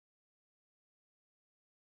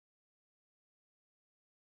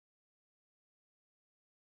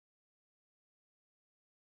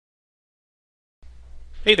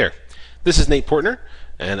Hey there, this is Nate Portner,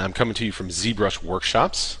 and I'm coming to you from ZBrush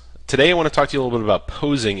Workshops. Today I want to talk to you a little bit about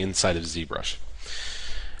posing inside of ZBrush.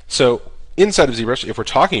 So, inside of ZBrush, if we're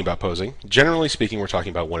talking about posing, generally speaking, we're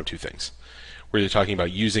talking about one of two things. We're either talking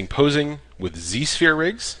about using posing with Z-sphere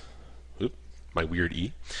rigs, oop, my weird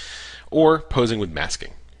E, or posing with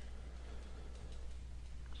masking.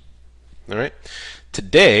 All right.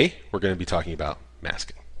 Today we're going to be talking about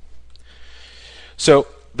masking. So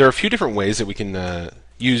there are a few different ways that we can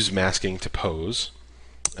use masking to pose.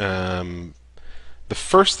 The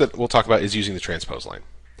first that we'll talk about is using the transpose line.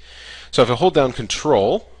 So if I hold down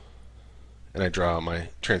Control and I draw my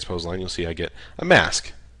transpose line, you'll see I get a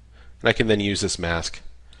mask. And I can then use this mask,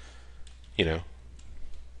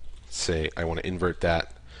 say I want to invert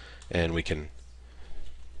that, and we can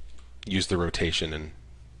use the rotation and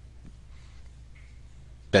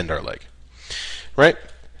bend our leg. Right?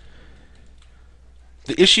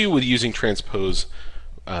 The issue with using transpose,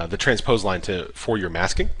 the transpose line for your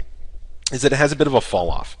masking, is that it has a bit of a fall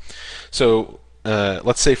off. So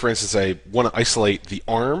let's say, for instance, I want to isolate the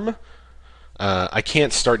arm. I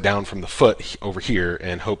can't start down from the foot over here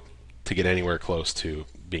and hope to get anywhere close to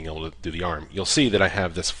being able to do the arm. You'll see that I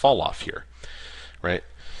have this fall off here, right?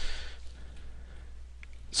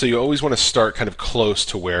 So you always want to start kind of close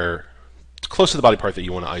to the body part that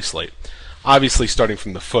you want to isolate. Obviously, starting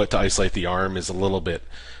from the foot to isolate the arm is a little bit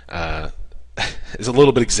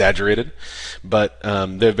exaggerated, but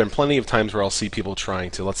there have been plenty of times where I'll see people trying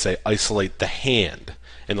to, let's say, isolate the hand,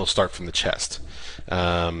 and they'll start from the chest,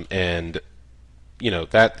 and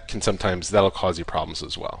that can that'll cause you problems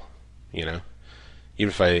as well. Even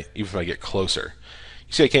if I get closer,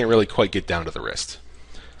 you see I can't really quite get down to the wrist.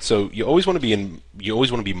 So you always want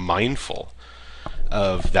to be mindful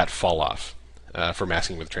of that fall off. For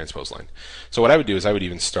masking with transpose line. So what I would do is I would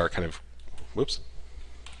even start kind of,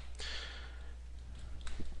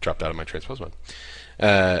 dropped out of my transpose mode.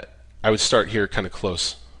 I would start here kind of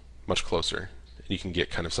close, much closer. You can get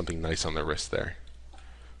kind of something nice on the wrist there,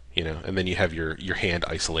 and then you have your hand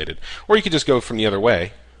isolated. Or you could just go from the other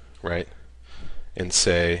way, right, and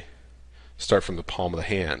say, start from the palm of the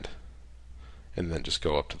hand, and then just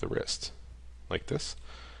go up to the wrist, like this,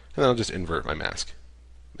 and then I'll just invert my mask.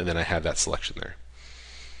 And then I have that selection there.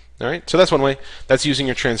 All right, so that's one way. That's using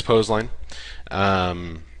your transpose line. Now,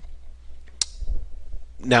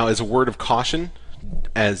 as a word of caution,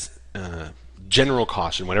 as general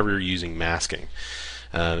caution, whenever you're using masking,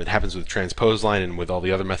 it happens with transpose line and with all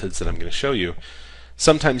the other methods that I'm going to show you.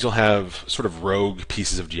 Sometimes you'll have sort of rogue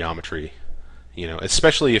pieces of geometry,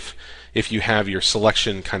 especially if you have your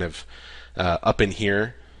selection kind of up in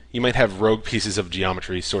here. You might have rogue pieces of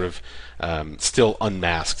geometry sort of still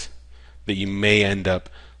unmasked that you may end up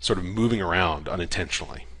sort of moving around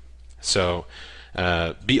unintentionally. So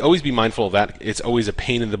always be mindful of that. It's always a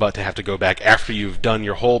pain in the butt to have to go back after you've done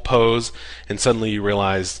your whole pose and suddenly you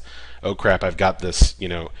realize, oh crap, I've got this,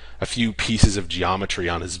 a few pieces of geometry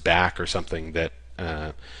on his back or something that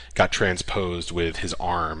got transposed with his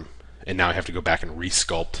arm, and now I have to go back and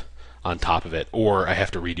resculpt on top of it, or I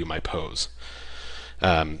have to redo my pose.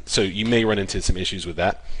 So you may run into some issues with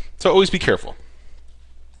that. So always be careful.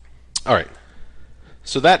 All right.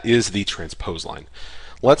 So that is the transpose line.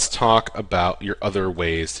 Let's talk about your other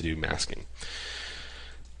ways to do masking.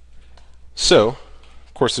 So,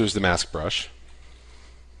 of course, there's the mask brush.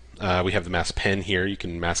 We have the mask pen here. You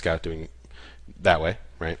can mask out doing that way,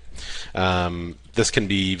 right? This can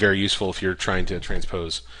be very useful if you're trying to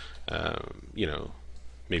transpose,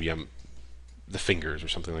 maybe the fingers or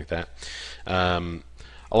something like that.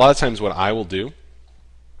 A lot of times what I will do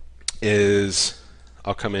is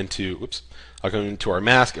I'll come into our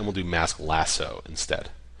mask and we'll do mask lasso instead,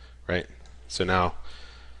 right? So now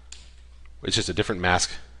it's just a different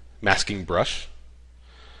masking brush.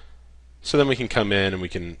 So then we can come in and we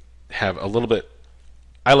can have a little bit,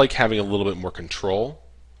 I like having a little bit more control.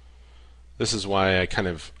 This is why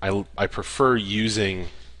I prefer using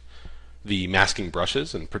the masking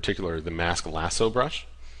brushes, in particular the mask lasso brush,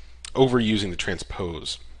 over using the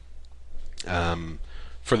transpose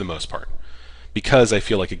for the most part, because I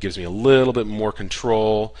feel like it gives me a little bit more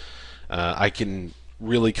control. I can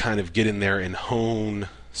really kind of get in there and hone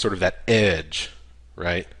sort of that edge,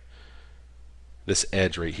 right? This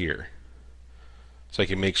edge right here. So I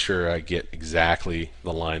can make sure I get exactly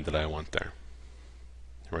the line that I want there,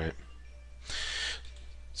 right?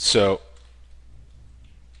 So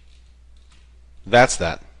that's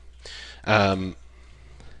that.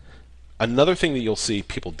 Another thing that you'll see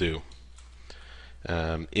people do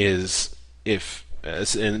is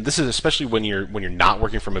and this is especially when you're not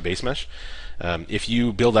working from a base mesh. If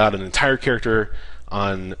you build out an entire character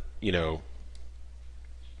on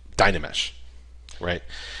Dynamesh, right?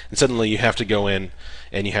 And suddenly you have to go in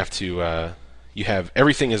and you have to you have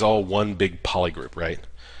everything is all one big polygroup, right?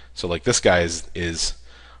 So like this guy is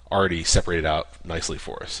already separated out nicely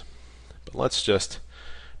for us. But let's just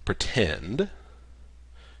pretend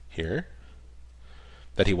here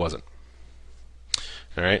that he wasn't.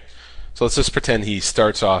 All right. So let's just pretend he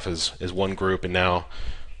starts off as one group, and now,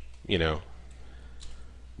 you know,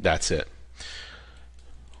 that's it.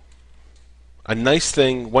 One nice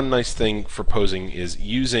thing for posing is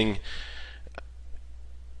using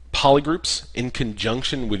polygroups in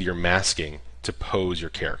conjunction with your masking to pose your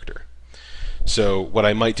character. So what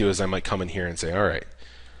I might do is I might come in here and say, all right,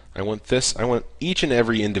 I want each and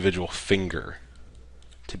every individual finger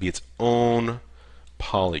to be its own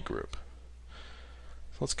polygroup.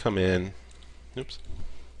 So let's come in, oops.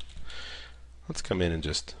 Let's come in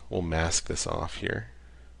and we'll mask this off here,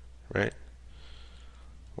 right?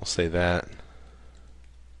 We'll say that.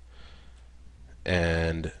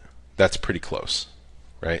 And that's pretty close,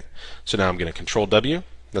 right? So now I'm going to Control W.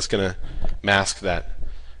 That's going to mask that,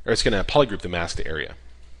 or it's going to polygroup the masked area.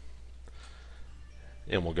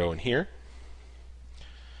 And we'll go in here.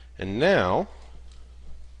 And now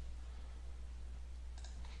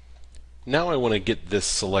I want to get this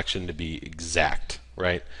selection to be exact,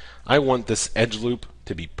 right? I want this edge loop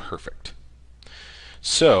to be perfect.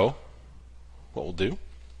 So what we'll do,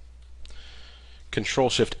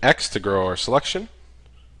 Control-Shift-X to grow our selection.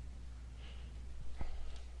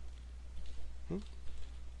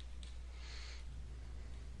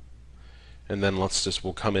 And then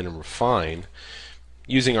we'll come in and refine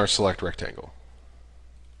using our select rectangle.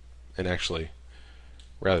 And actually,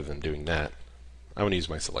 rather than doing that, I'm going to use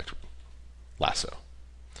my select lasso.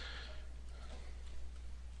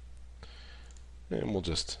 And we'll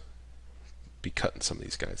just be cutting some of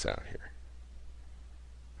these guys out here.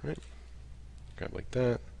 Right? Grab like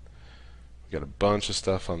that. We've got a bunch of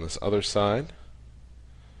stuff on this other side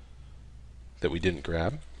that we didn't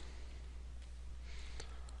grab.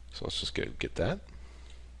 So let's just go get that.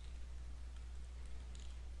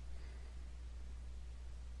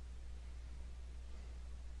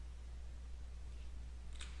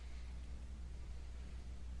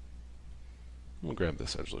 We'll grab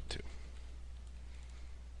this edge loop too.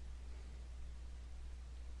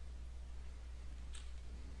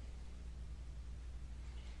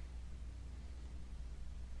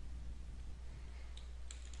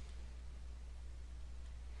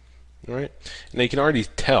 All right. Now you can already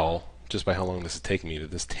tell just by how long this is taking me that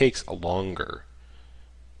this takes longer,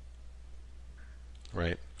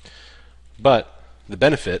 right? But the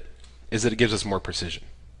benefit is that it gives us more precision,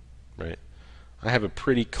 right? I have a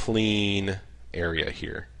pretty clean area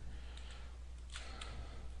here.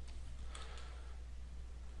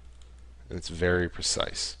 And it's very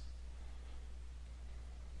precise.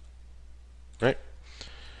 Right?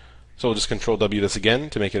 So we'll just Control W this again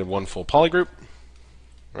to make it one full polygroup.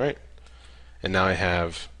 Right? And now I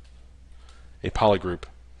have a polygroup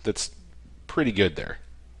that's pretty good there.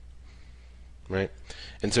 Right?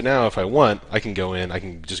 And so now if I want, I can go in, I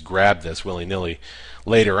can just grab this willy-nilly.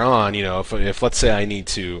 Later on, you know, if let's say I need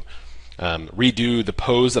to redo the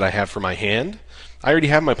pose that I have for my hand, I already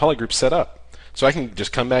have my polygroup set up. So I can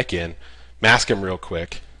just come back in, mask them real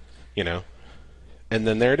quick, you know, and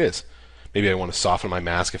then there it is. Maybe I want to soften my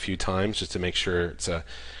mask a few times just to make sure it's a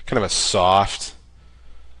kind of a soft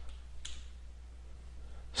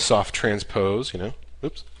transpose, you know.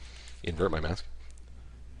 Oops. Invert my mask.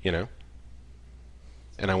 You know.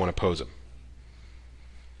 And I want to pose them.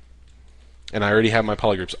 And I already have my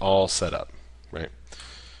polygroups all set up, right?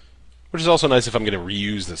 Which is also nice if I'm going to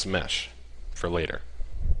reuse this mesh for later.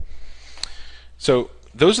 So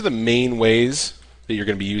those are the main ways that you're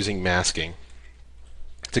going to be using masking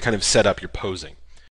to kind of set up your posing.